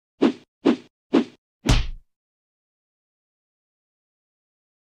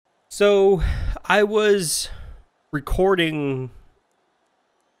So I was recording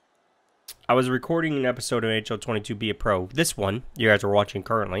an episode of NHL 22 Be a Pro. This one you guys are watching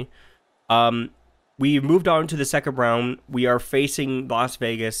currently. We moved on to the second round. We are facing Las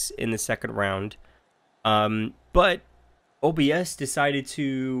Vegas in the second round. But OBS decided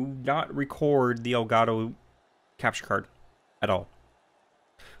to not record the Elgato capture card at all.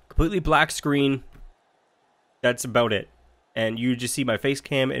 Completely black screen. That's about it. And you just see my face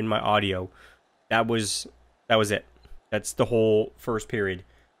cam and my audio. That was it. That's the whole first period.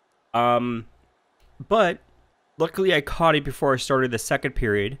 But luckily I caught it before I started the second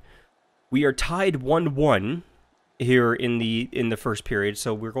period. We are tied 1-1 here in the first period,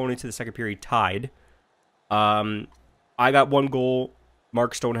 so we're going into the second period tied. I got 1 goal.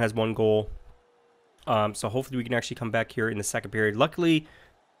 Mark Stone has 1 goal. So hopefully we can actually come back here in the second period. Luckily,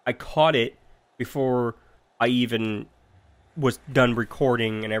 I caught it before I even was done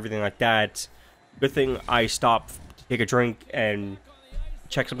recording and everything like that. Good thing I stopped to take a drink and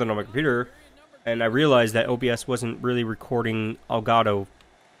check something on my computer, and I realized that OBS wasn't really recording Elgato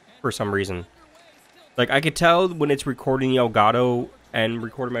for some reason. Like, I could tell when it's recording the Elgato and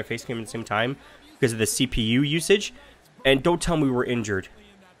recording my face cam at the same time because of the CPU usage. And don't tell me we were injured.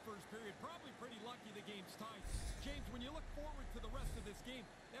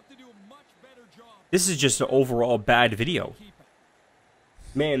 This is just an overall bad video.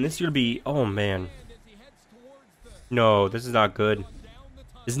 Man, this is gonna be... Oh, man. No, this is not good.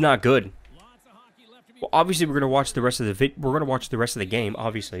 This is not good. Well, obviously, we're gonna watch the rest of the game,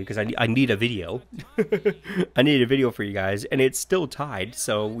 obviously, because I need a video. I need a video for you guys, and it's still tied,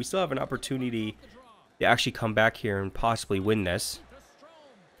 so we still have an opportunity to actually come back here and possibly win this.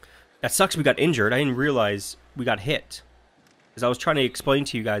 That sucks. We got injured. I didn't realize we got hit, because I was trying to explain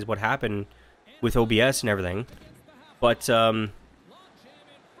to you guys what happened with OBS and everything. But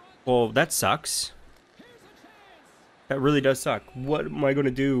well, that sucks. That really does suck. What am I going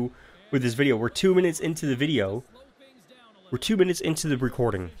to do with this video? We're 2 minutes into the video. We're 2 minutes into the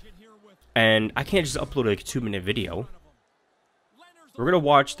recording. And I can't just upload like a 2-minute video. We're going to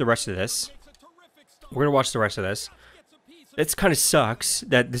watch the rest of this. It kind of sucks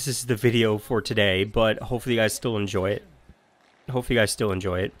that this is the video for today, but hopefully you guys still enjoy it.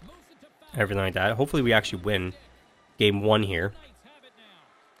 Everything like that. Hopefully we actually win game 1 here.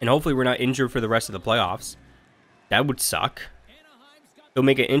 And hopefully we're not injured for the rest of the playoffs. That would suck. It'll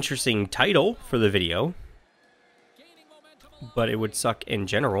make an interesting title for the video. But it would suck in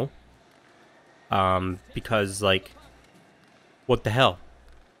general. Because, like, what the hell?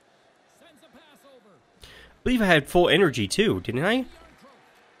 I believe I had full energy too, didn't I?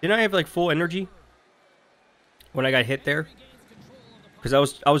 Didn't I have, like, full energy when I got hit there?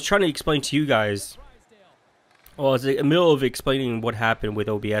 Because I was trying to explain to you guys. Well, I was in the middle of explaining what happened with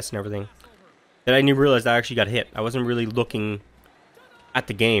OBS and everything. That I didn't realize I actually got hit. I wasn't really looking at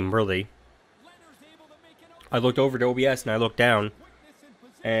the game, really. I looked over to OBS and I looked down.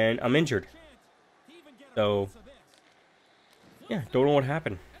 And I'm injured. So, yeah, don't know what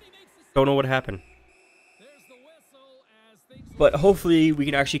happened. But hopefully we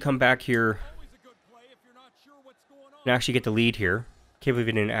can actually come back here and actually get the lead here. Can't believe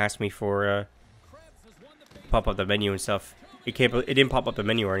it didn't ask me for pop up the menu and stuff. It didn't pop up the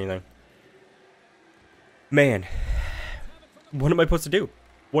menu or anything. Man, what am I supposed to do?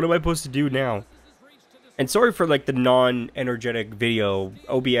 What am I supposed to do now? And sorry for like the non-energetic video.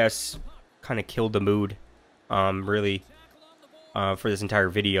 OBS kind of killed the mood, really, for this entire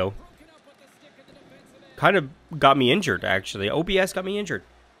video. Kind of got me injured, actually. OBS got me injured.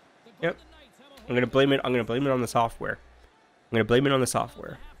 Yep. I'm gonna blame it on the software.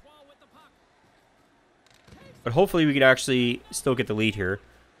 But hopefully we can actually still get the lead here.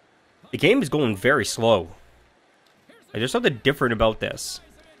 The game is going very slow. Like, there's something different about this.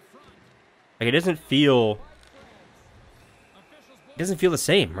 Like, it doesn't feel the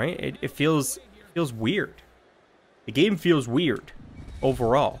same, right? It feels weird. The game feels weird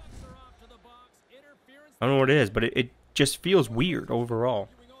overall. I don't know what it is, but it just feels weird overall.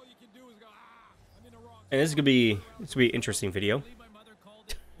 And this is gonna be an interesting video.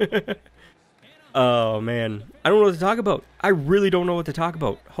 Oh man, I don't know what to talk about. I really don't know what to talk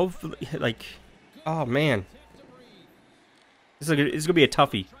about. Hopefully, like, oh man, this is gonna be a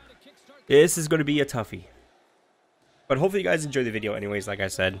toughie. This is gonna be a toughie. But hopefully you guys enjoy the video, anyways. Like I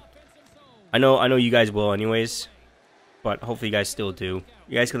said, I know you guys will, anyways. But hopefully you guys still do.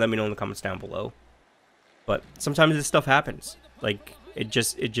 You guys can let me know in the comments down below. But sometimes this stuff happens. Like, it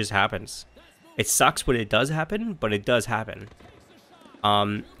just happens. It sucks when it does happen, but it does happen.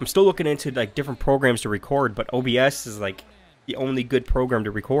 I'm still looking into like different programs to record, but OBS is like the only good program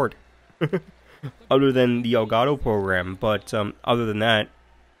to record. other than the Elgato program. But other than that,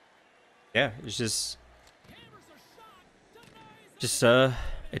 yeah, it's just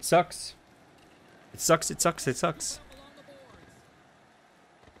it sucks. It sucks. It sucks. It sucks.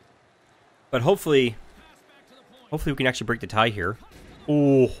 But hopefully we can actually break the tie here.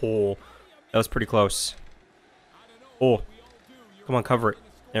 Oh, that was pretty close. Oh, come on, cover it.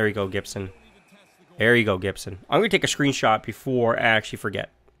 There you go, Gibson. There you go, Gibson. I'm gonna take a screenshot before I actually forget.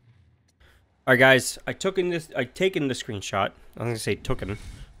 All right, guys. I've taken the screenshot. I'm gonna say tooken.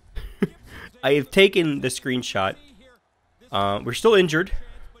 I have taken the screenshot. We're still injured.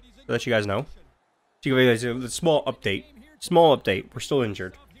 To let you guys know. To give you guys a small update. Small update. We're still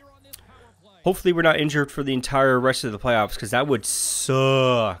injured. Hopefully, we're not injured for the entire rest of the playoffs, because that would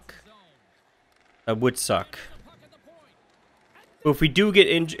suck. That would suck. But if we do get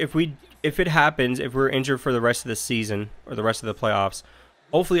injured, if it happens, if we're injured for the rest of the season or the rest of the playoffs,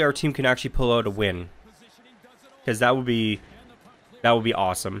 hopefully our team can actually pull out a win. Because that would be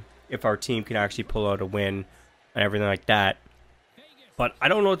awesome if our team can actually pull out a win and everything like that. But I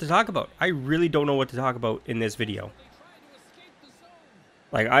don't know what to talk about. I really don't know what to talk about in this video.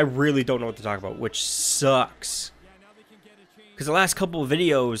 Like, I really don't know what to talk about, which sucks. Because the last couple of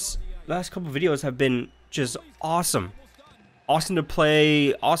videos have been just awesome. Awesome to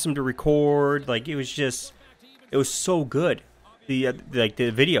play, awesome to record. Like, it was so good. The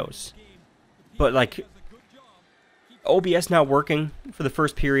videos. But like, OBS not working for the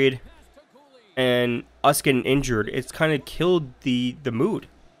first period and us getting injured, it's kind of killed the mood.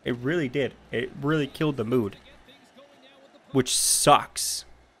 It really did. It really killed the mood, which sucks.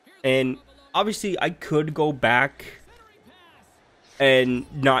 And obviously I could go back and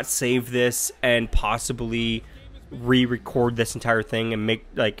not save this and possibly re-record this entire thing and make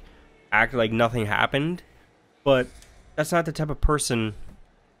act like nothing happened, but that's not the type of person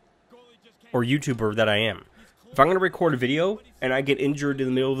or YouTuber that I am. If I'm gonna record a video and I get injured in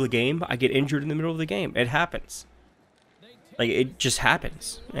the middle of the game, I get injured in the middle of the game. It happens. Like, it just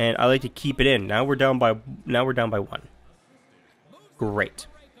happens, and I like to keep it in. Now we're down by 1. Great.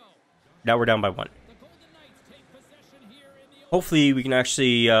 Now we're down by 1. Hopefully we can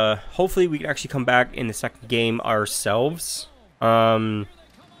actually come back in the second game ourselves. If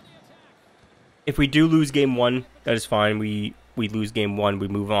we do lose game 1, that is fine. We lose game 1, we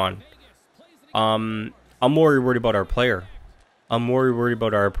move on. I'm more worried about our player. I'm more worried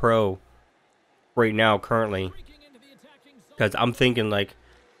about our pro right now, currently. Because I'm thinking, like,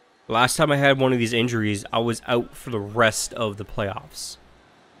 last time I had one of these injuries, I was out for the rest of the playoffs.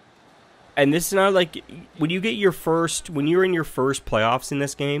 And this is not like, when you're in your first playoffs in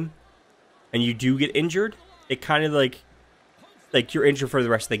this game, and you do get injured, it kind of like you're injured for the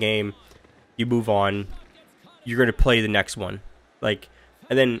rest of the game, you move on, you're going to play the next one. Like,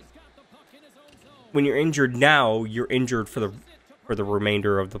 and then when you're injured now, you're injured for the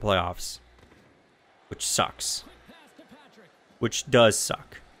remainder of the playoffs, which sucks. Which does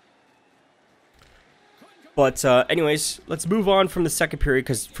suck. But anyways, let's move on from the second period,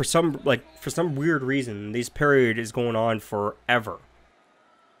 because for some weird reason, this period is going on forever.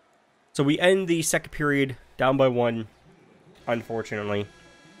 So we end the second period down by 1, unfortunately,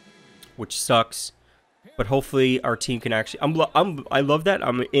 which sucks. But hopefully our team can actually. I love that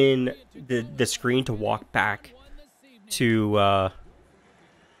I'm in the screen to walk back to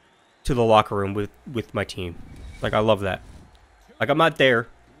the locker room with my team. Like, I love that. Like, I'm not there.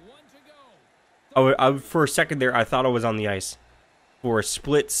 For a second there, I thought I was on the ice. For a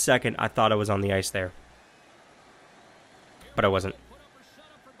split second, I thought I was on the ice there. But I wasn't.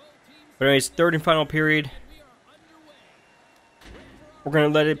 But anyways, third and final period. We're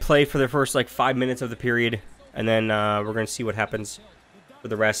going to let it play for the first, 5 minutes of the period. And then we're going to see what happens for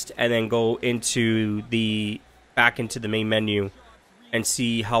the rest. And then go back into the main menu and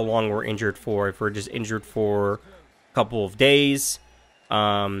see how long we're injured for. If we're just injured for a couple of days,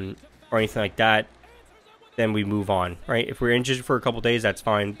 or anything like that, then we move on, right? If we're injured for a couple days, that's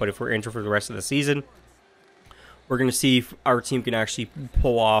fine. But if we're injured for the rest of the season, we're going to see if our team can actually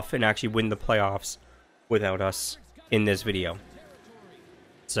pull off and actually win the playoffs without us in this video.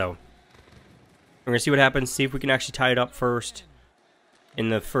 So we're going to see what happens, see if we can actually tie it up first in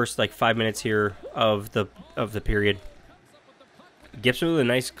the first 5 minutes here of the period. Gibson with a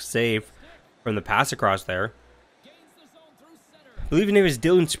nice save from the pass across there. I believe his name is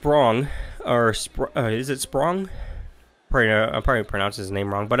Dylan Sprong, or is it Sprong? I'm probably pronouncing his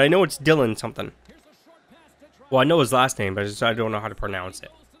name wrong, but I know it's Dylan something. Well, I know his last name, but I don't know how to pronounce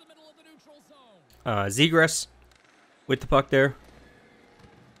it. Zegras with the puck there.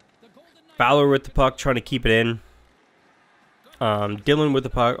 Fowler with the puck, trying to keep it in. Dylan with the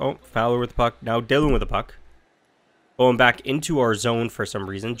puck. Oh, Fowler with the puck. Now Dylan with the puck. Going back into our zone for some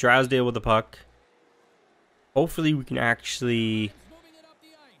reason. Drowsdale with the puck. Hopefully we can actually...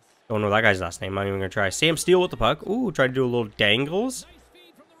 Don't know that guy's last name. I'm not even going to try. Sam Steele with the puck. Ooh, try to do a little dangles.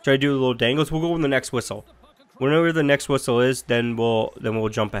 Try to do a little dangles. We'll go with the next whistle. Whenever the next whistle is, then we'll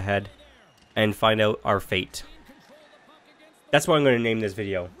jump ahead and find out our fate. That's what I'm going to name this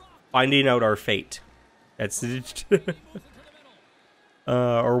video. Finding out our fate. That's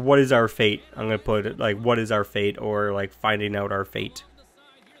or what is our fate? I'm going to put it like what is our fate, or like finding out our fate.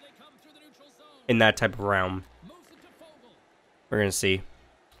 In that type of realm. We're going to see.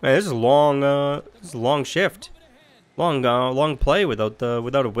 Man, this is a long shift. Long play without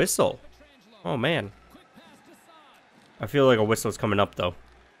a whistle. Oh man. I feel like a whistle's coming up though.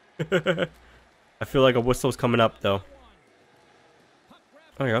 I feel like a whistle's coming up though.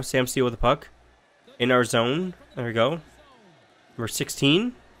 There we go. Sam Steele with the puck. In our zone. There we go. Number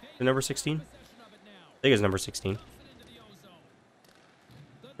 16. The number 16? I think it's number 16.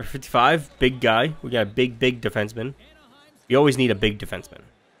 Number 55. Big guy. We got a big defenseman. You always need a big defenseman.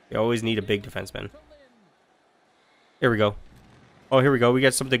 You always need a big defenseman. Here we go. Oh, here we go. We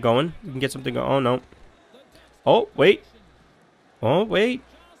got something going. We can get something going. Oh, no. Oh, wait. Oh, wait.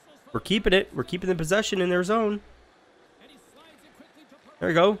 We're keeping it. We're keeping the possession in their zone. There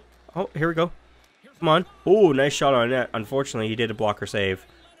we go. Oh, here we go. Come on. Oh, nice shot on net. Unfortunately, he did a blocker save.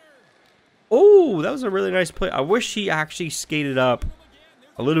 Oh, that was a really nice play. I wish he actually skated up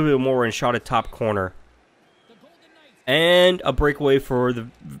a little bit more and shot at top corner. And a breakaway for the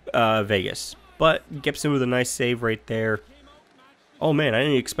Vegas. But Gibson with a nice save right there. Oh man, I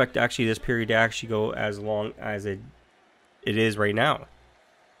didn't expect actually this period to actually go as long as it is right now.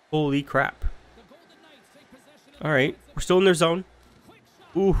 Holy crap. Alright, we're still in their zone.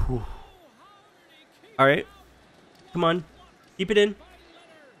 Ooh. Alright. Come on. Keep it in.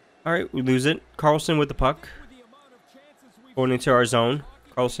 Alright, we lose it. Carlson with the puck. Going into our zone.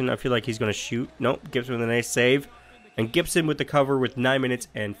 Carlson, I feel like he's going to shoot. Nope, Gibson with a nice save. And Gibson with the cover with 9 minutes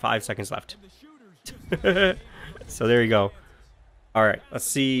and 5 seconds left. So there you go. Alright, let's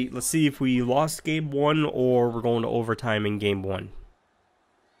see if we lost game 1 or we're going to overtime in game 1.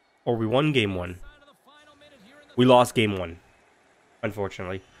 Or we won game 1. We lost game 1.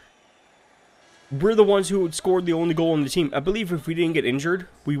 Unfortunately. We're the ones who scored the only goal on the team. I believe if we didn't get injured,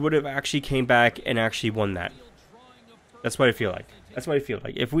 we would have actually came back and actually won that. That's what I feel like. That's what I feel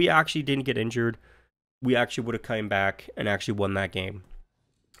like. If we actually didn't get injured, we actually would have come back and actually won that game.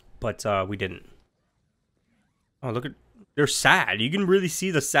 But we didn't. Oh, look at... They're sad. You can really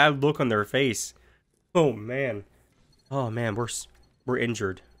see the sad look on their face. Oh, man. Oh, man. We're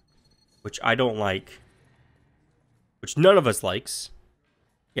injured. Which I don't like. Which none of us likes.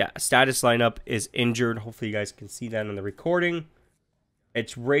 Yeah, status lineup is injured. Hopefully you guys can see that in the recording.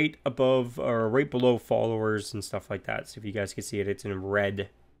 It's right above or right below followers and stuff like that. So if you guys can see it, it's in red.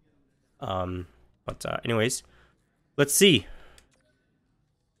 Anyways, let's see.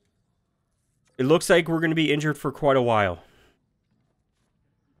 It looks like we're going to be injured for quite a while.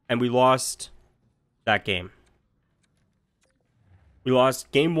 And we lost that game. We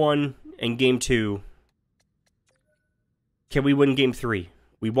lost game 1 and game 2. Can we win game 3?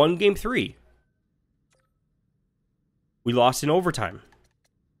 We won game 3. We lost in overtime.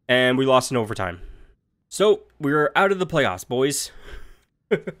 And we lost in overtime. So, we're out of the playoffs, boys.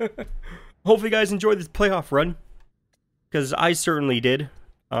 Hopefully you guys enjoyed this playoff run. Because I certainly did.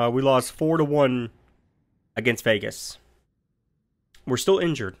 We lost 4-1 against Vegas. We're still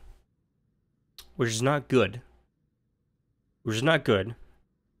injured. Which is not good. Which is not good.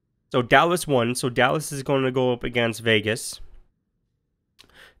 So Dallas won. So Dallas is going to go up against Vegas.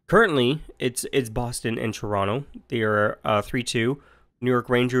 Currently, it's Boston and Toronto. They are 3-2. New York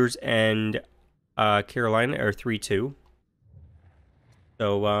Rangers and Carolina are 3-2.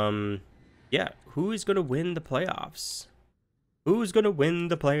 So, yeah. Who is going to win the playoffs? Who's going to win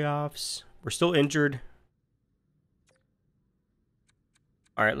the playoffs? We're still injured.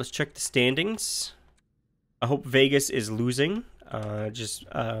 All right, let's check the standings. I hope Vegas is losing. Just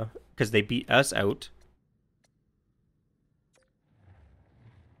because they beat us out.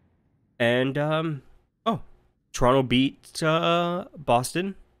 And, oh, Toronto beat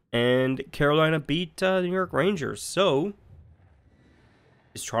Boston, and Carolina beat the New York Rangers. So,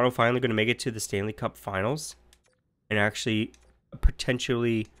 is Toronto finally going to make it to the Stanley Cup Finals and actually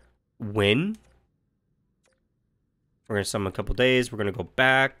potentially win? We're going to sum a couple days. We're going to go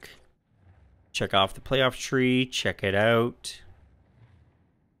back, check off the playoff tree, check it out.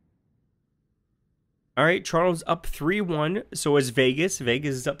 All right, Toronto's up 3-1. So is Vegas.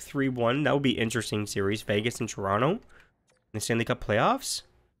 Vegas is up 3-1. That will be an interesting series. Vegas and Toronto. the Stanley Cup playoffs.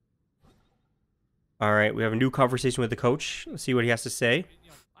 All right, we have a new conversation with the coach. Let's see what he has to say.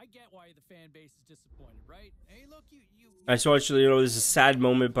 I get why the fan base is disappointed, right? Hey, look, I just want you to know this is a sad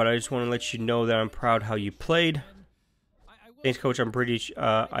moment, but I just want to let you know that I'm proud how you played. Thanks, coach.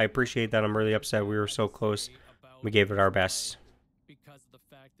 I appreciate that. I'm really upset. We were so close. We gave it our best.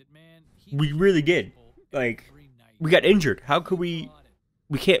 We really did. Like, we got injured. How could we?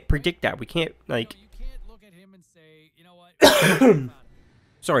 We can't predict that. We can't, like.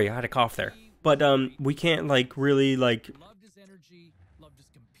 Sorry, I had a cough there. But we can't, like, really, like,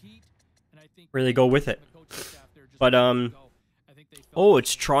 really go with it. But oh,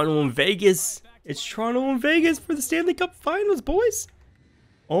 it's Toronto and Vegas. It's Toronto and Vegas for the Stanley Cup Finals, boys.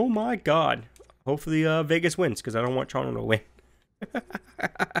 Oh my God. Hopefully Vegas wins, because I don't want Toronto to win.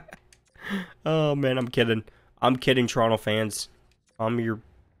 Oh man, I'm kidding. I'm kidding, Toronto fans. I'm your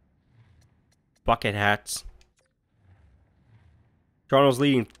bucket hats. Toronto's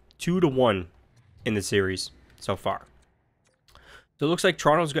leading 2-1 in the series so far. So it looks like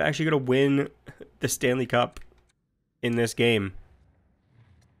Toronto's actually going to win the Stanley Cup in this game.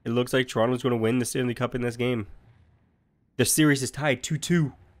 It looks like Toronto's going to win the Stanley Cup in this game. The series is tied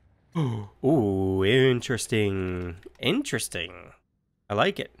 2-2. Ooh, interesting. Interesting. I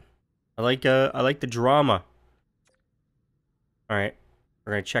like it. I like the drama. All right,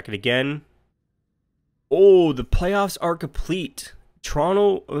 we're gonna check it again. Oh, the playoffs are complete.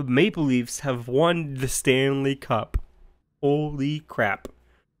 Toronto Maple Leafs have won the Stanley Cup. Holy crap!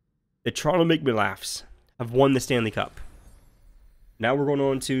 The Toronto Make Me Laughs have won the Stanley Cup. Now we're going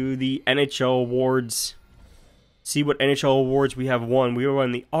on to the NHL awards. See what NHL awards we have won. We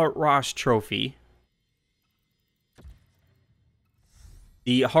won the Art Ross Trophy,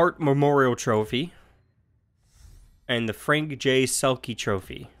 the Hart Memorial Trophy, and the Frank J. Selke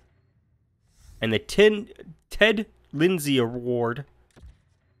Trophy, and the Ted Lindsay Award,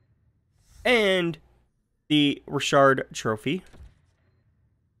 and the Richard Trophy.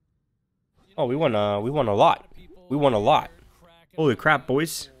 Oh, we won a lot. We won a lot. Holy crap,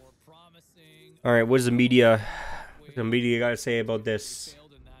 boys! All right, what does the media got to say about this?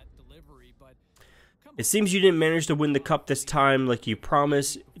 It seems you didn't manage to win the cup this time like you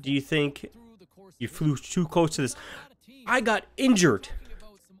promised. Do you think you flew too close to this? I got injured.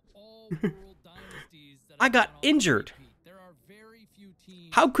 I got injured.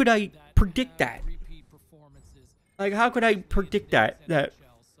 How could I predict that? Like, how could I predict that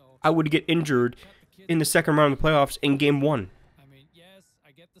I would get injured in the second round of the playoffs in game 1?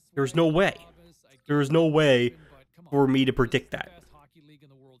 There's no way. There is no way for me to predict that.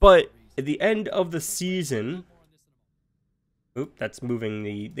 But at the end of the season, oop, that's moving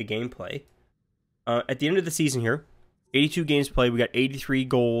the gameplay. At the end of the season here, 82 games played, we got 83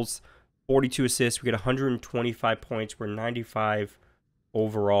 goals, 42 assists, we got 125 points, we're 95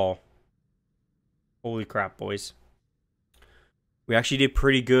 overall. Holy crap, boys. We actually did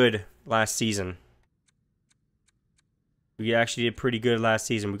pretty good last season. We actually did pretty good last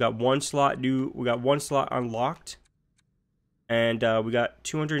season. We got one slot unlocked. And we got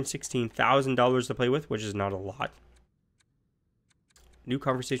 $216,000 to play with, which is not a lot. New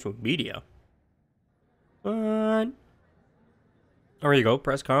conversation with media. Fun. Oh, there you go.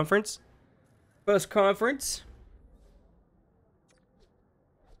 Press conference. Press conference.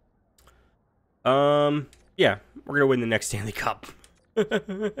 Yeah, we're gonna win the next Stanley Cup.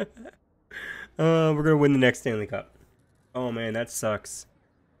 We're gonna win the next Stanley Cup. Oh man, that sucks.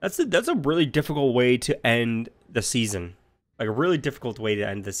 That's a really difficult way to end the season. Like a really difficult way to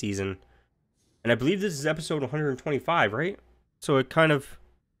end the season. And I believe this is episode 125, right? So it's kind of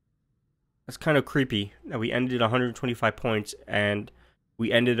creepy that we ended 125 points and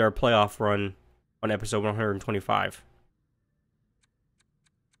we ended our playoff run on episode 125.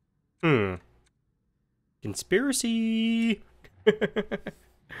 Conspiracy.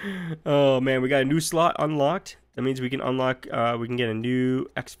 Oh man, we got a new slot unlocked. That means we can unlock, we can get a new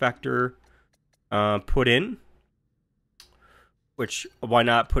X Factor put in. Which, why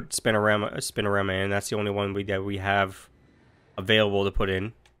not put Spinorama in? That's the only one that we have available to put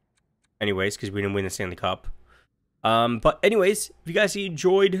in. Anyways, because we didn't win the Stanley Cup. But anyways, if you guys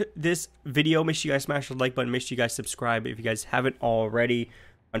enjoyed this video, make sure you guys smash the like button. Make sure you guys subscribe if you guys haven't already.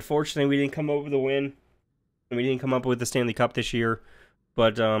 Unfortunately, we didn't come up with a win. And we didn't come up with the Stanley Cup this year.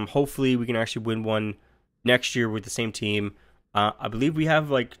 But hopefully we can actually win one next year with the same team. I believe we have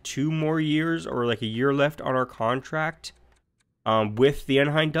like 2 more years or like a year left on our contract with the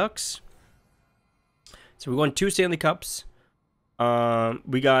Anaheim Ducks. So we won 2 Stanley Cups.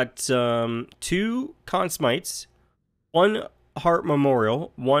 We got 2 Conn Smites, 1 Hart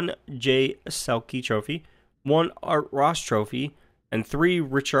Memorial, 1 J. Selke Trophy, 1 Art Ross trophy, and 3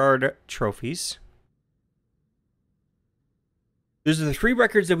 Richard trophies. Those are the 3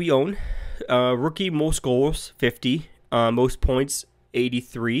 records that we own. Rookie most goals, 50. Most points,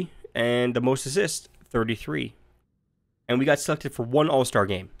 83. And the most assists, 33. And we got selected for 1 All-Star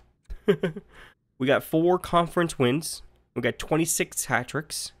game. We got 4 conference wins. We got 26 hat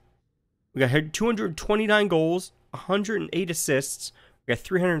tricks. We got 229 goals, 108 assists. We got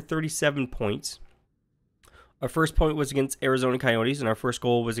 337 points. Our first point was against Arizona Coyotes, and our first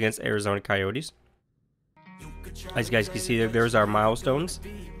goal was against Arizona Coyotes. As you guys can see, there's our milestones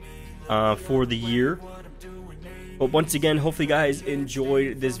for the year. But once again, hopefully you guys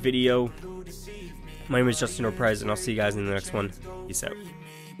enjoyed this video. My name is Justin or Prez, and I'll see you guys in the next one. Peace out.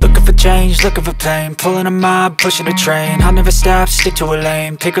 Looking for change, looking for pain, pulling a mob, pushing a train. I'll never stop, stick to a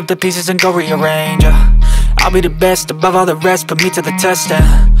lane, pick up the pieces and go rearrange. I'll be the best above all the rest, put me to the test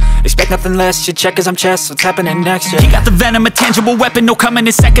and expect nothing less, your check as I'm chess, what's happening next, yeah. He got the venom, a tangible weapon, no coming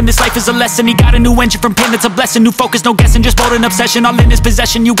in second. This life is a lesson, he got a new engine from pain, it's a blessing. New focus, no guessing, just bold and obsession, all in his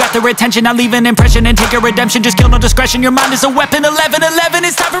possession. You got their attention, I'll leave an impression and take your redemption. Just kill, no discretion, your mind is a weapon. 11-11,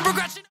 it's time for progression.